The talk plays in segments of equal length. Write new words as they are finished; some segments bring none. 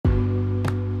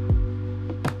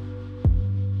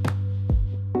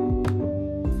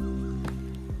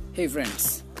Hey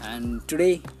friends, and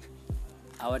today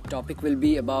our topic will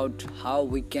be about how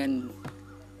we can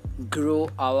grow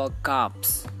our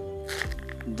calves,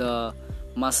 the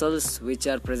muscles which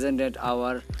are present at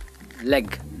our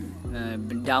leg,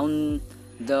 down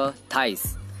the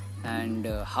thighs, and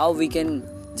how we can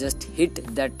just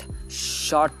hit that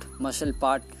short muscle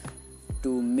part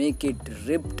to make it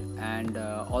ripped and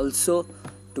also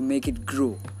to make it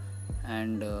grow.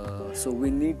 And so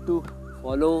we need to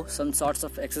follow some sorts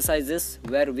of exercises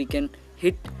where we can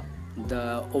hit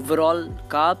the overall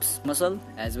calves muscle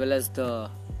as well as the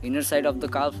inner side of the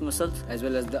calves muscles as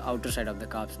well as the outer side of the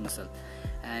calves muscle,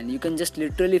 and you can just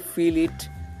literally feel it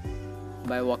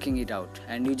by walking it out.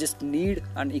 And you just need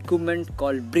an equipment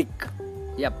called brick.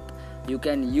 You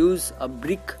can use a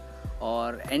brick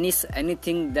or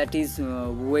anything that is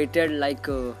weighted like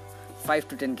 5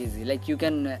 to 10 kg. Like you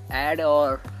can add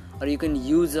or you can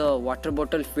use a water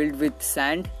bottle filled with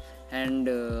sand, and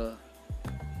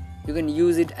you can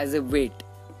use it as a weight.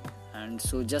 And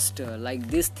so just like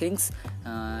these things,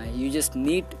 you just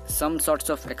need some sorts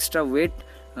of extra weight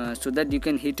so that you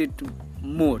can hit it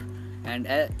more. And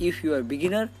if you are a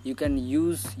beginner, you can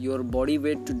use your body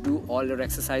weight to do all your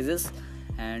exercises.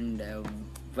 And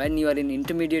when you are in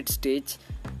intermediate stage,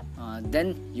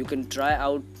 then you can try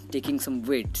out taking some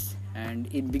weights. And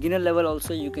in beginner level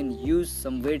also, you can use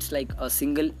some weights like a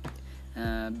single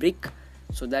brick,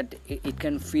 so that it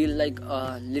can feel like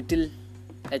a little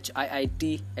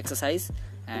HIIT exercise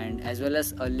and as well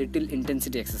as a little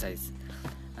intensity exercise.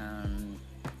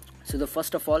 So the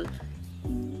first of all,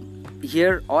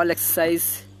 here all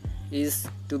exercise is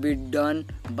to be done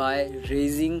by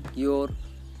raising your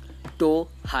toe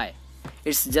high.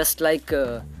 It's just like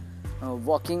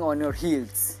walking on your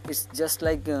heels. It's just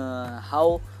like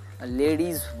how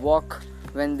ladies walk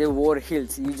when they wore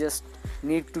heels. You just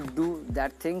need to do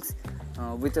that things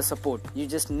with a support. You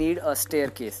just need a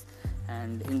staircase,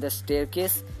 and in the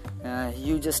staircase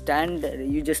you just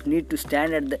need to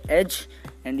stand at the edge,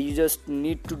 and you just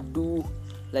need to do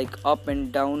like up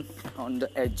and down on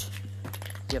the edge.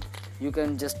 You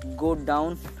can just go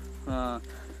down.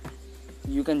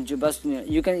 You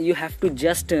have to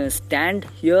just stand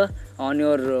here on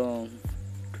your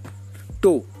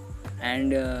toe,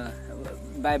 and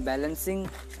by balancing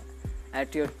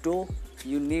at your toe,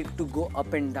 you need to go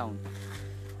up and down,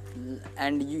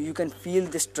 and you can feel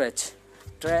the stretch.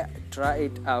 Try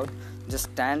it out.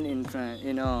 Just stand in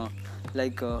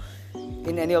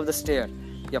any of the stair.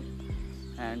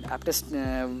 And after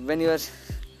when you are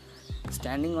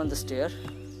standing on the stair,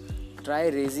 try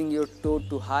raising your toe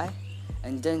to high,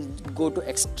 and then go to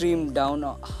extreme down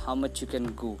how much you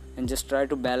can go, and just try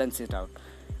to balance it out.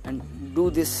 And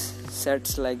do this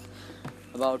sets like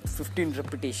about 15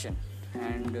 repetition.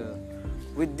 And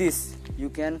with this you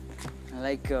can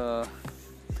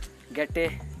get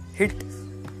a hit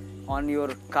on your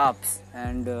calves.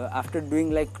 And after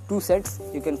doing like 2 sets,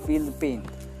 you can feel the pain.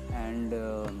 And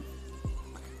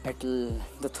at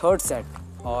the third set,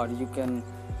 or you can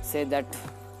say that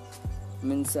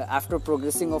means after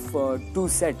progressing of 2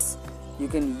 sets, you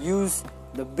can use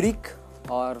the brick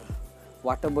or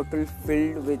water bottle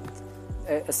filled with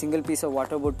a single piece of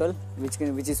water bottle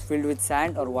which is filled with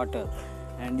sand or water,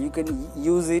 and you can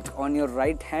use it on your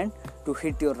right hand to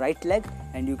hit your right leg,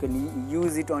 and you can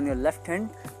use it on your left hand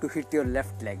to hit your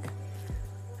left leg.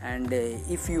 And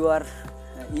if you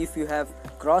have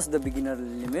crossed the beginner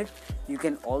limit, you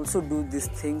can also do these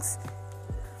things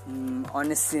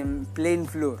on a plain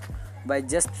floor by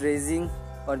just raising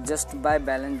or just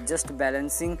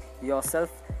balancing yourself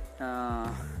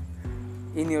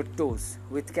in your toes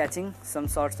with catching some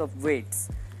sorts of weights.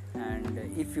 And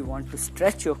if you want to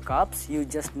stretch your calves, you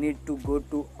just need to go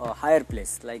to a higher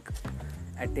place, like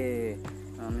at a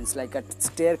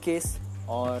staircase,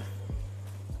 or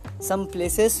some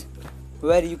places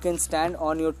where you can stand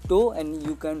on your toe and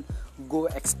you can go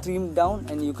extreme down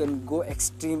and you can go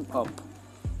extreme up.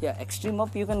 Extreme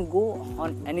up you can go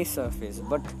on any surface,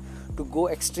 but to go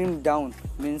extreme down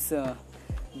means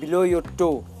below your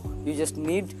toe, you just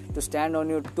need to stand on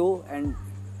your toe and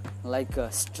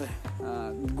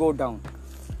go down.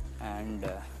 And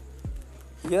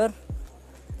here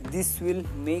this will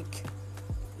make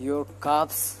your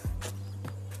calves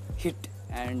hit,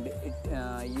 and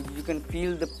you can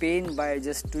feel the pain by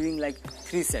just doing like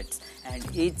 3 sets, and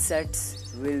each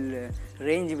sets will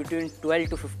range between 12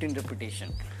 to 15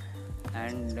 repetition.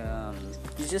 And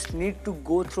you just need to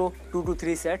go through 2 to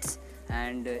 3 sets.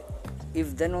 And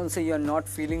if then also you are not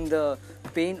feeling the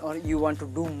pain or you want to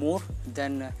do more,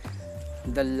 then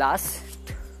the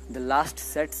last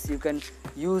sets you can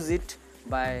use it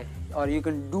by, or you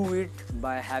can do it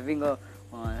by having a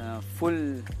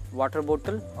full water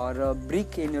bottle or a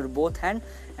brick in your both hand,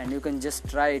 and you can just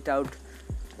try it out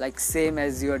like same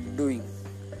as you are doing,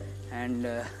 and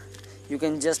you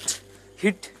can just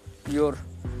hit your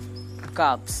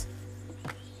calves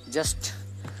just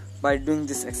by doing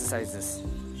these exercises.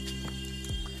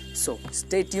 So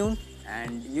stay tuned,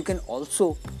 and you can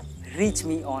also reach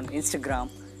me on Instagram,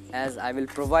 as I will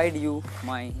provide you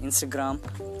my Instagram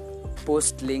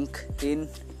post link in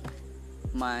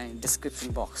my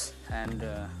description box, and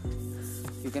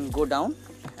you can go down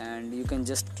and you can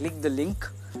just click the link,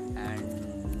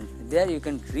 and there you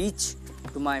can reach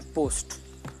to my post.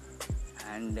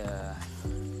 And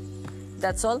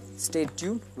that's all. Stay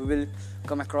tuned, we will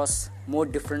come across more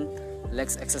different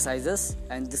legs exercises,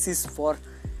 and this is for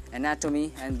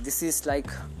anatomy, and this is like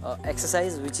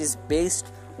exercise which is based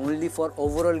only for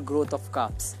overall growth of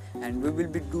calves, and we will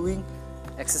be doing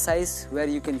exercise where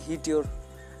you can hit your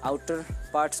outer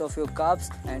parts of your calves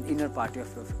and inner part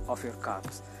of your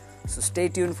calves. So stay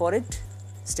tuned for it.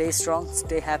 Stay strong,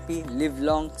 stay happy, live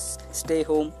long, stay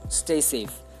home, stay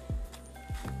safe.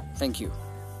 Thank you.